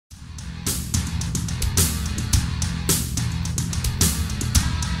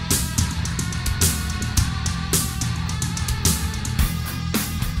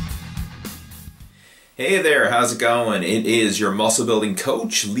Hey there, how's it going? It is your muscle building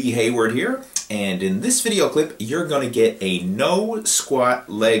coach, Lee Hayward here, and in this video clip you're going to get a no squat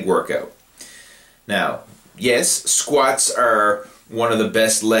leg workout. Now, yes, squats are one of the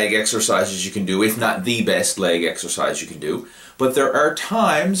best leg exercises you can do, if not the best leg exercise you can do, but there are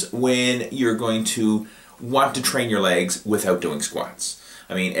times when you're going to want to train your legs without doing squats.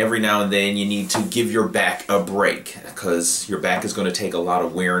 I mean, every now and then you need to give your back a break because your back is going to take a lot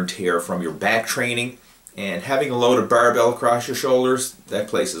of wear and tear from your back training, and having a loaded barbell across your shoulders, that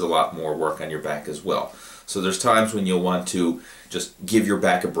places a lot more work on your back as well. So there's times when you'll want to just give your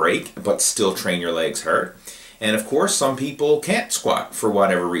back a break but still train your legs hard. And of course, some people can't squat for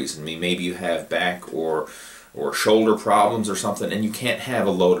whatever reason. I mean, maybe you have back or shoulder problems or something and you can't have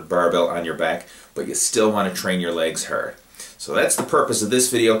a loaded barbell on your back, but you still want to train your legs hard. So that's the purpose of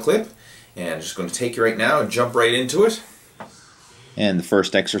this video clip, and I'm just going to take you right now and jump right into it. And the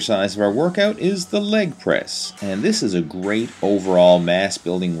first exercise of our workout is the leg press. And this is a great overall mass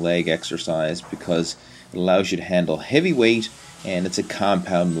building leg exercise because it allows you to handle heavy weight, and it's a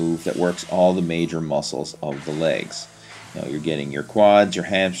compound move that works all the major muscles of the legs. Now you're getting your quads, your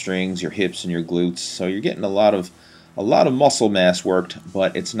hamstrings, your hips, and your glutes, so you're getting a lot of muscle mass worked,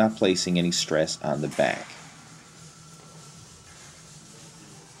 but it's not placing any stress on the back.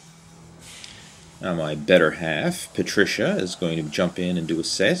 Now my better half, Patricia, is going to jump in and do a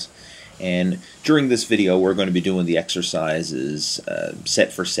set. And during this video we're going to be doing the exercises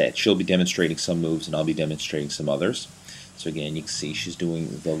set for set. She'll be demonstrating some moves and I'll be demonstrating some others. So again, you can see she's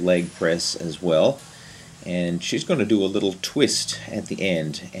doing the leg press as well. And she's going to do a little twist at the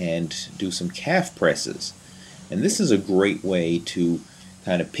end and do some calf presses. And this is a great way to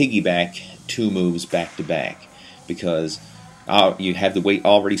kind of piggyback two moves back to back, because you have the weight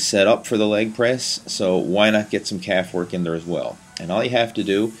already set up for the leg press, so why not get some calf work in there as well? And all you have to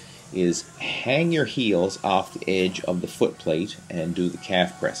do is hang your heels off the edge of the foot plate and do the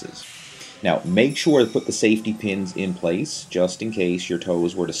calf presses. Now make sure to put the safety pins in place just in case your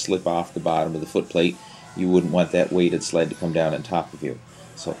toes were to slip off the bottom of the foot plate. You wouldn't want that weighted sled to come down on top of you.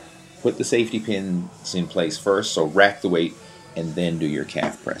 So put the safety pins in place first, so rack the weight and then do your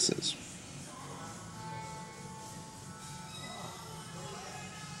calf presses.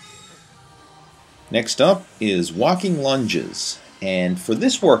 Next up is walking lunges, and for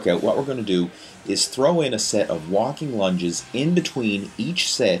this workout what we're going to do is throw in a set of walking lunges in between each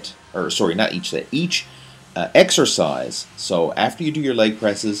set, or sorry, not each set, each exercise. So after you do your leg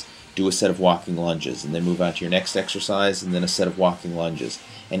presses, do a set of walking lunges, and then move on to your next exercise, and then a set of walking lunges.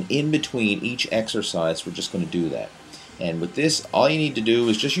 And in between each exercise we're just going to do that. And with this, all you need to do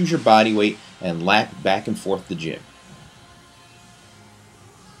is just use your body weight and lap back and forth the gym.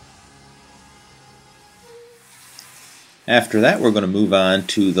 After that, we're going to move on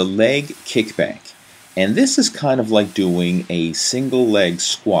to the leg kickback. And this is kind of like doing a single leg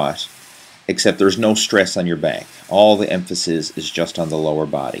squat, except there's no stress on your back. All the emphasis is just on the lower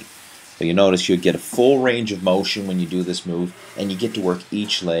body. So you notice you get a full range of motion when you do this move, and you get to work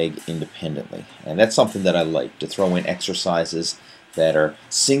each leg independently. And that's something that I like, to throw in exercises that are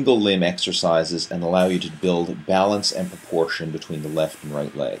single limb exercises and allow you to build balance and proportion between the left and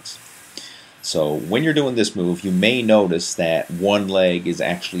right legs. So when you're doing this move, you may notice that one leg is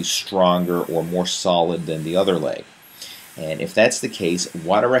actually stronger or more solid than the other leg. And if that's the case,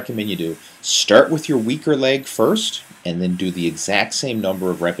 what I recommend you do, start with your weaker leg first, and then do the exact same number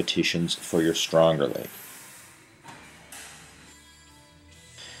of repetitions for your stronger leg.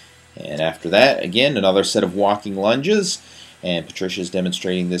 And after that, again, another set of walking lunges, and Patricia's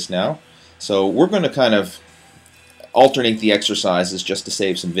demonstrating this now. So we're going to kind of alternate the exercises just to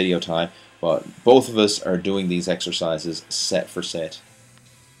save some video time. But both of us are doing these exercises set for set.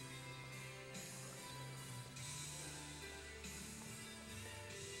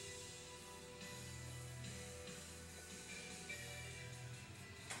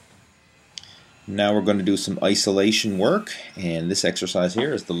 Now we're going to do some isolation work, and this exercise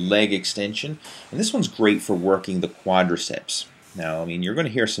here is the leg extension, and this one's great for working the quadriceps. Now, I mean, you're going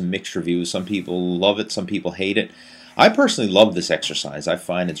to hear some mixed reviews. Some people love it, some people hate it. I personally love this exercise. I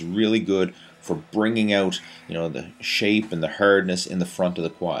find it's really good for bringing out, the shape and the hardness in the front of the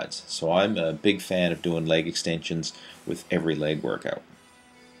quads. So I'm a big fan of doing leg extensions with every leg workout.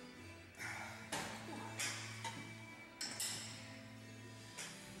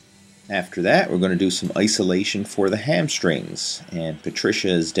 After that, we're going to do some isolation for the hamstrings, and Patricia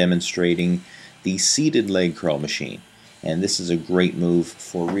is demonstrating the seated leg curl machine. And this is a great move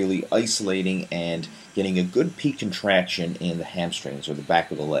for really isolating and getting a good peak contraction in the hamstrings or the back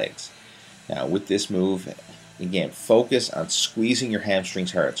of the legs. Now with this move, again, focus on squeezing your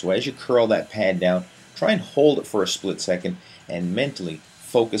hamstrings hard. So as you curl that pad down, try and hold it for a split second and mentally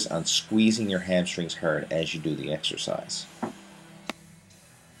focus on squeezing your hamstrings hard as you do the exercise.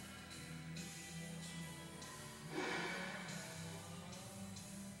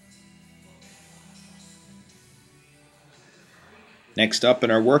 Next up in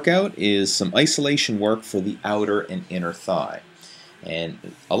our workout is some isolation work for the outer and inner thigh. And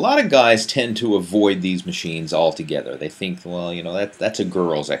a lot of guys tend to avoid these machines altogether. They think, well, you know, that's a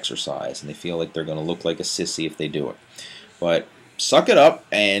girl's exercise, and they feel like they're going to look like a sissy if they do it. But suck it up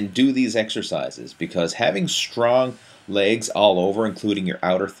and do these exercises, because having strong legs all over, including your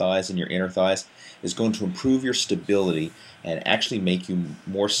outer thighs and your inner thighs, is going to improve your stability and actually make you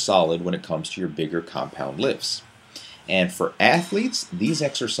more solid when it comes to your bigger compound lifts. And for athletes, these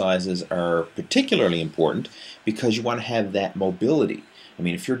exercises are particularly important because you want to have that mobility. I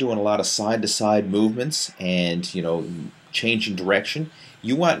mean, if you're doing a lot of side-to-side movements and, you know, changing direction,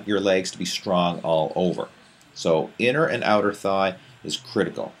 you want your legs to be strong all over. So inner and outer thigh is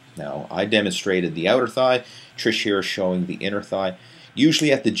critical. Now, I demonstrated the outer thigh. Trish here is showing the inner thigh.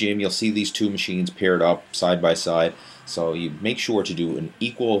 Usually at the gym, you'll see these two machines paired up side by side. So you make sure to do an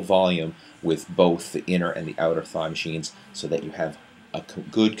equal volume with both the inner and the outer thigh machines so that you have a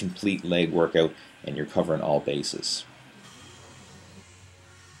good complete leg workout and you're covering all bases.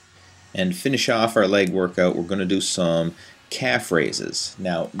 And to finish off our leg workout, we're going to do some calf raises.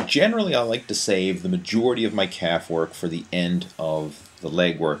 Now, generally I like to save the majority of my calf work for the end of the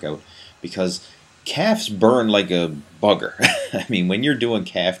leg workout because calves burn like a bugger. I mean, when you're doing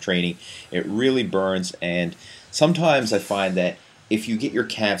calf training, it really burns, and sometimes I find that if you get your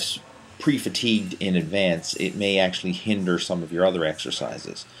calves pre-fatigued in advance, it may actually hinder some of your other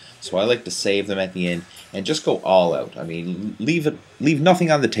exercises. So I like to save them at the end and just go all out. I mean, leave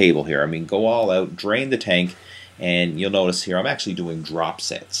nothing on the table here. I mean, go all out, drain the tank, and you'll notice here I'm actually doing drop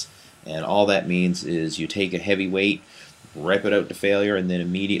sets. And all that means is you take a heavy weight, rep it out to failure, and then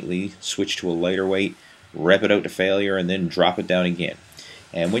immediately switch to a lighter weight, rep it out to failure, and then drop it down again.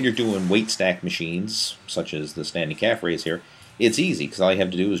 And when you're doing weight stack machines, such as the standing calf raise here, it's easy because all you have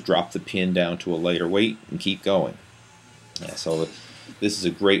to do is drop the pin down to a lighter weight and keep going. Yeah, so this is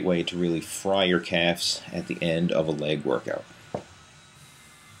a great way to really fry your calves at the end of a leg workout.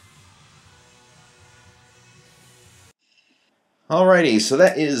 Alrighty, so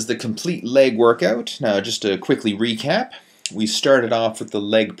that is the complete leg workout. Now just to quickly recap, we started off with the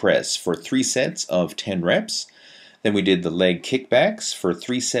leg press for 3 sets of 10 reps. Then we did the leg kickbacks for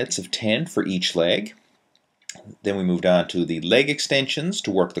 3 sets of 10 for each leg. Then we moved on to the leg extensions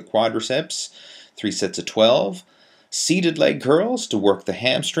to work the quadriceps, 3 sets of 12. Seated leg curls to work the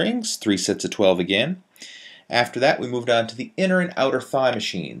hamstrings, 3 sets of 12 again. After that, we moved on to the inner and outer thigh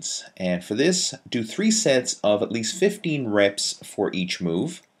machines. And for this, do 3 sets of at least 15 reps for each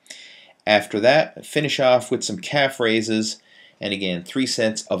move. After that, finish off with some calf raises. And again, 3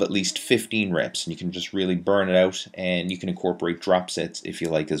 sets of at least 15 reps. And you can just really burn it out, and you can incorporate drop sets if you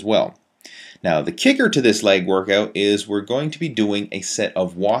like as well. Now, the kicker to this leg workout is we're going to be doing a set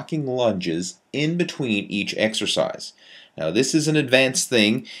of walking lunges in between each exercise. Now, this is an advanced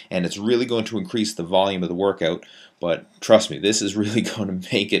thing, and it's really going to increase the volume of the workout, but trust me, this is really going to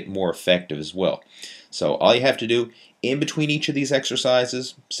make it more effective as well. So all you have to do in between each of these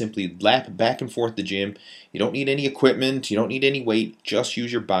exercises, simply lap back and forth the gym. You don't need any equipment, you don't need any weight, just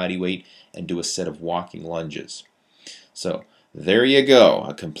use your body weight and do a set of walking lunges. So there you go,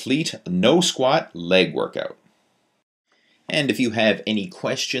 a complete no squat leg workout. And if you have any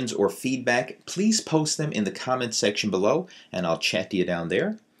questions or feedback, please post them in the comments section below, and I'll chat to you down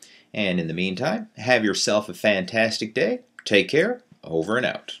there. And in the meantime, have yourself a fantastic day. Take care. Over and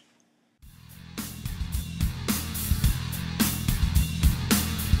out.